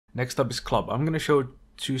Next up is club. I'm gonna show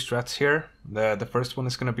two strats here. The first one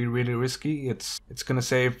is gonna be really risky. It's gonna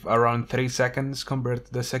save around 3 seconds compared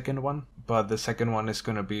to the second one, but the second one is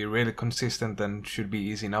gonna be really consistent and should be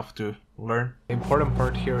easy enough to learn. The important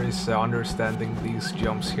part here is understanding these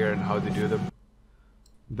jumps here and how to do them.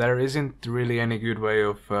 There isn't really any good way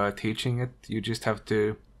of teaching it. You just have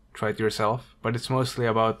to try it yourself. But it's mostly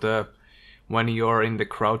about when you're in the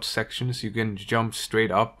crouch sections, you can jump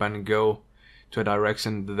straight up and go to a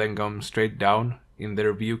direction, then come straight down in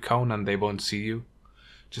their view cone and they won't see you.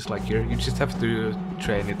 Just like here, you just have to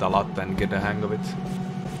train it a lot and get a hang of it.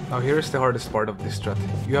 Now here's the hardest part of this strat.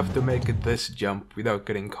 You have to make it this jump without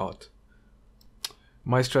getting caught.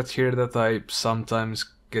 My strat here that I sometimes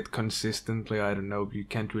get consistently, I don't know, you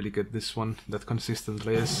can't really get this one that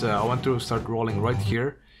consistently, is I want to start rolling right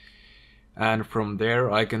here, and from there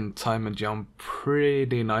I can time a jump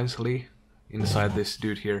pretty nicely inside this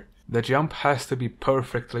dude here. The jump has to be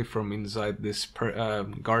perfectly from inside this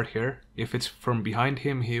guard here. If it's from behind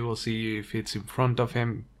him, he will see you. If it's in front of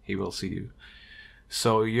him, he will see you.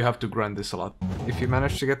 So you have to grind this a lot. If you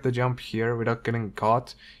manage to get the jump here without getting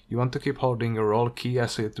caught, you want to keep holding your roll key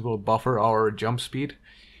as it will buffer our jump speed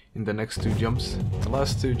in the next two jumps. The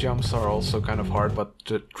last two jumps are also kind of hard, but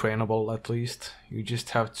trainable at least. You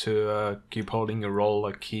just have to keep holding your roll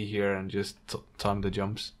key here and just time the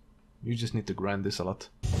jumps. You just need to grind this a lot.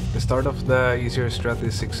 The start of the easier strat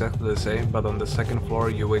is exactly the same, but on the second floor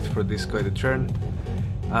you wait for this guy to turn,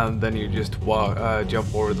 and then you just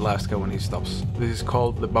jump over the last guy when he stops. This is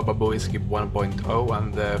called the Baba Booey Skip 1.0,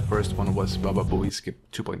 and the first one was Baba Booey Skip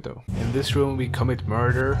 2.0. In this room we commit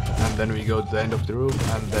murder, and then we go to the end of the room,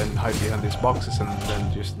 and then hide behind these boxes, and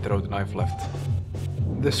then just throw the knife left.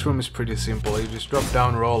 This room is pretty simple. You just drop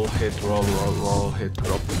down, roll, hit, roll, roll, roll, hit,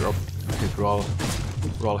 drop, drop, hit, roll,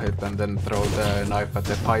 hit, and then throw the knife at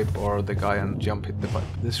the pipe or the guy and jump hit the pipe.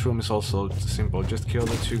 This room is also simple. Just kill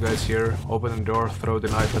the two guys here, open the door, throw the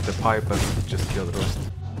knife at the pipe, and just kill the rest.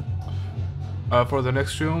 For the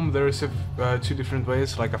next room, there is two different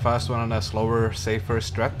ways, like a fast one and a slower, safer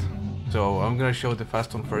strat. So I'm gonna show the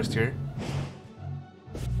fast one first here.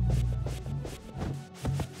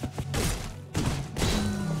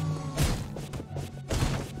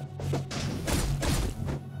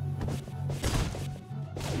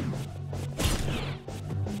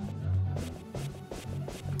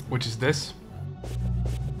 Which is this.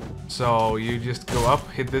 So you just go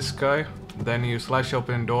up, hit this guy, then you slash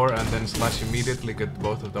open door and then slash immediately, get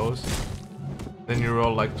both of those. Then you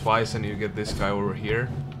roll like twice and you get this guy over here.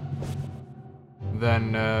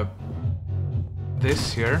 Then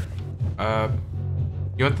this here,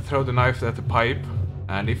 you want to throw the knife at the pipe,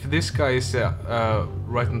 and if this guy is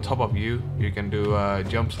right on top of you, you can do a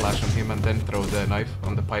jump slash on him and then throw the knife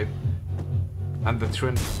on the pipe. And the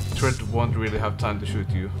turret won't really have time to shoot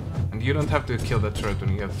you. And you don't have to kill the turret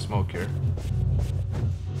when you have the smoke here.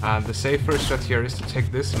 And the safer strat here is to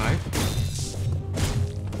take this knife,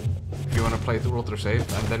 if you want to play it ultra safe,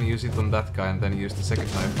 and then use it on that guy, and then use the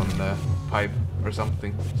second knife on the pipe or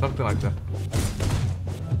something like that.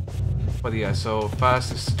 But yeah, so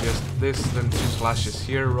fast is just this, then two slashes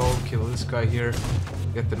here, roll, kill this guy here,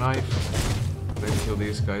 get the knife, then kill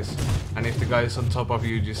these guys. And if the guy is on top of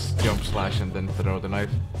you, just jump slash and then throw the knife.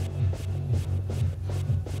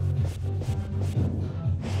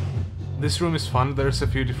 This room is fun. There's a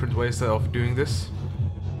few different ways of doing this.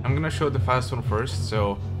 I'm gonna show the fast one first.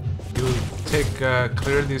 So you take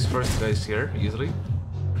clear these first guys here easily.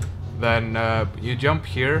 Then you jump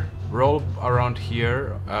here, roll around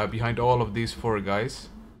here behind all of these four guys,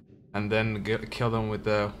 and then kill them with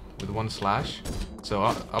one slash. So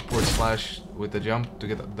upward slash with the jump to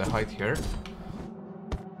get the height here,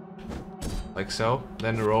 like so.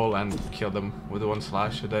 Then roll and kill them with one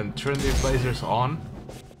slash. And then turn these lasers on,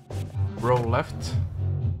 roll left,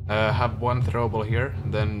 have one throwable here,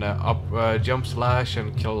 then jump slash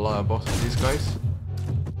and kill both of these guys.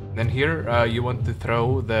 Then here you want to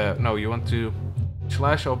throw the you want to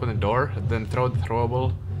slash open the door, then throw the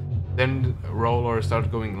throwable, then roll or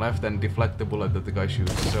start going left and deflect the bullet that the guy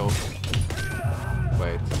shoots. So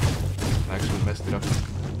wait, I actually messed it up.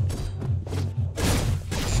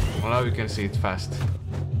 Well, now you can see it fast,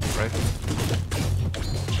 right?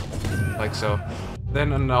 Like so.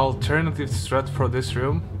 Then an alternative strat for this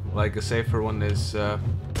room, like a safer one, is of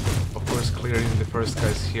course clearing the first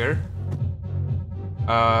guys here.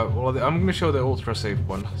 Well, I'm gonna show the ultra safe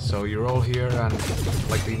one. So you roll here and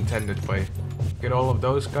like the intended way, get all of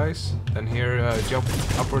those guys. Then here jump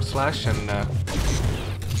upward slash and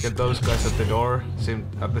get those guys at the door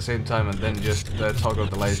at the same time, and then just toggle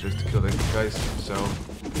the lasers to kill the guys. So,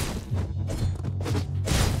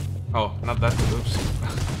 oh, not that. Oops.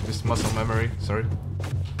 muscle memory, sorry.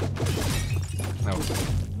 No.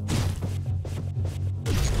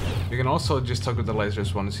 You can also just toggle the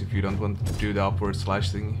lasers once if you don't want to do the upward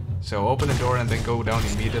slash thingy. So open the door and then go down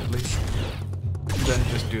immediately. Then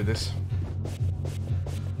just do this.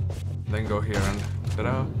 Then go here and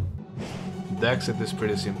ta-da! The exit is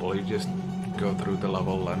pretty simple, you just go through the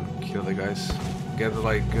level and kill the guys. Get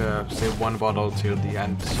like, say 1 bottle till the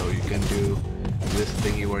end, so you can do this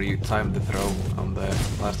thingy where you time the throw on the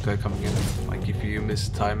last guy coming in. Like if you miss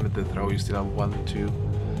time the throw, you still have 1, 2,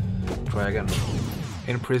 try again.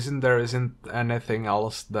 In prison there isn't anything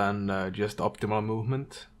else than just optimal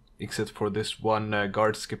movement, except for this one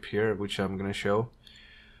guard skip here, which I'm gonna show.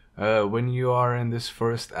 When you are in this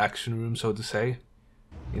first action room, so to say,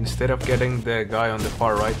 instead of getting the guy on the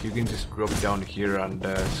far right, you can just drop down here and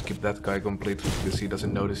skip that guy completely because he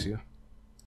doesn't notice you.